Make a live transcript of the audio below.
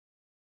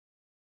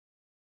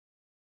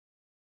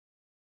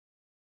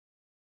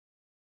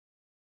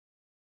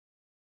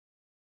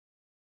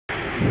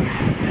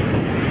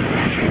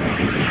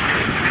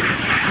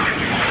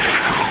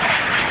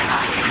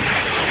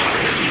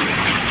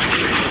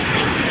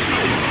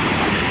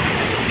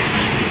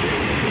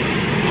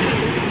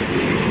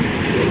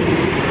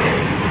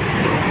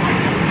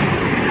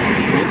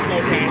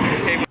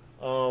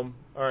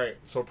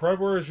So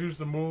prepware is used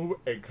to move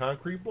a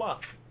concrete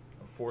block.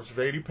 A force of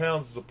 80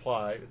 pounds is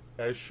applied,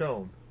 as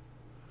shown.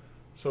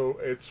 So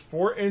it's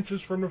 4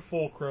 inches from the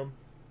fulcrum,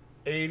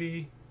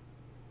 80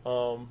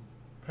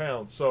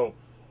 pounds. So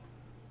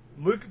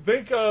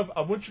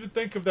I want you to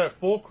think of that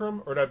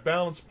fulcrum or that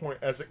balance point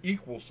as an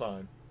equal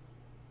sign.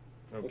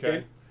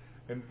 Okay?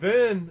 And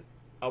then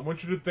I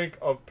want you to think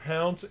of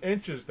pounds,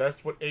 inches.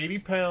 That's what 80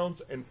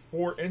 pounds and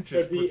 4 inches. So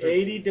it'd be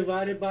 80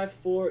 divided by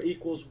 4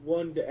 equals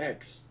 1 to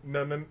x.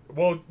 No.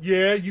 Well,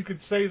 yeah, you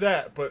could say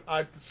that, but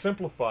I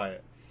simplify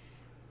it.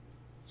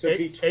 So it'd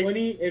be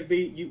 20. It'd be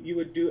you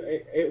would do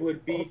it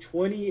would be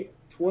 20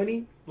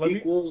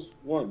 equals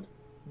 1.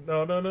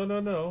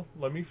 No.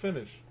 Let me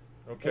finish.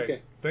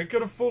 Okay. Think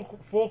of the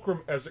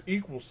fulcrum as an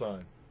equal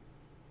sign.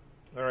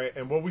 All right,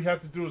 and what we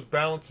have to do is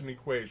balance an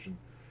equation.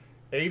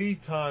 80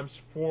 times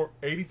 4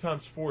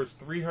 is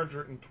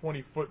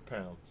 320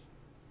 foot-pounds.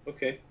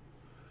 Okay.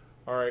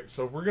 All right,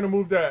 so if we're going to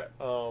move the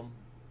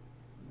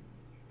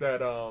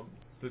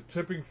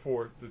tipping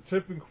force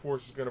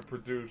is going to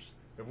produce,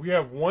 if we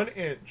have 1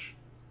 inch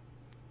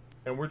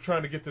and we're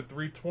trying to get to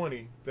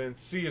 320, then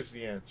C is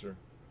the answer.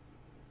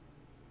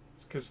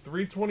 Because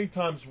 320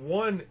 times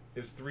 1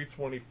 is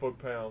 320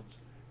 foot-pounds,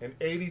 and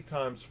 80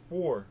 times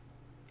 4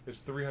 is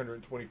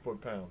 320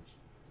 foot-pounds.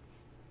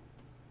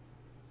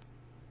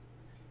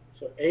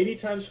 So 80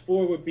 times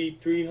 4 would be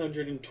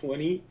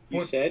 320.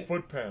 You said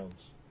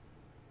foot-pounds.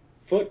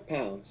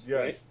 Foot-pounds. Yes,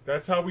 right?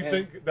 That's how we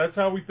think. That's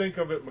how we think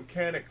of it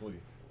mechanically.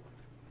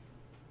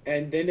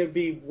 And then it'd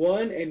be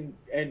 1,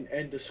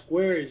 and the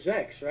square is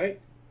x,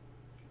 right?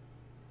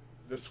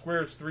 The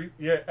square is 3.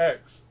 Yeah,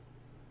 x.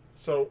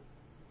 So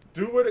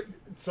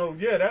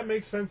yeah, that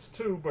makes sense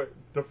too. But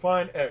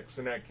define x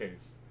in that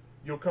case.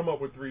 You'll come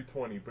up with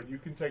 320, but you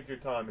can take your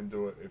time and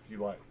do it if you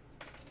like.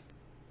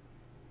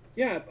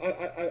 Yeah,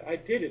 I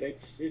did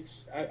it.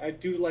 I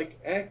do like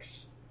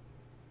x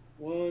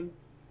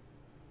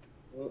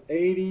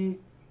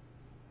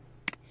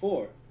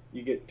 84.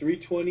 You get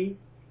 320.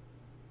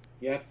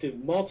 You have to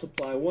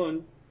multiply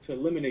 1 to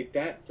eliminate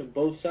that to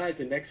both sides,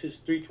 and x is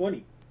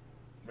 320.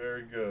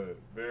 Very good.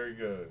 Very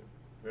good.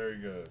 Very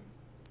good.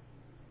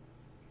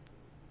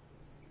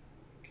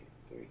 Okay,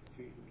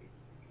 300.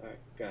 All right,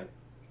 got it.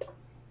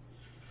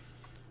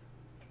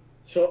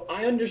 So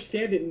I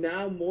understand it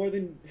now more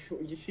than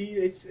you see.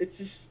 It's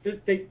just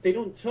they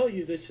don't tell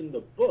you this in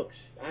the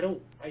books. I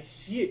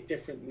see it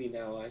differently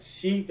now. I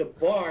see the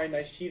bar and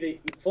I see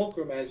the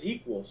fulcrum as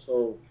equal.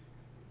 So.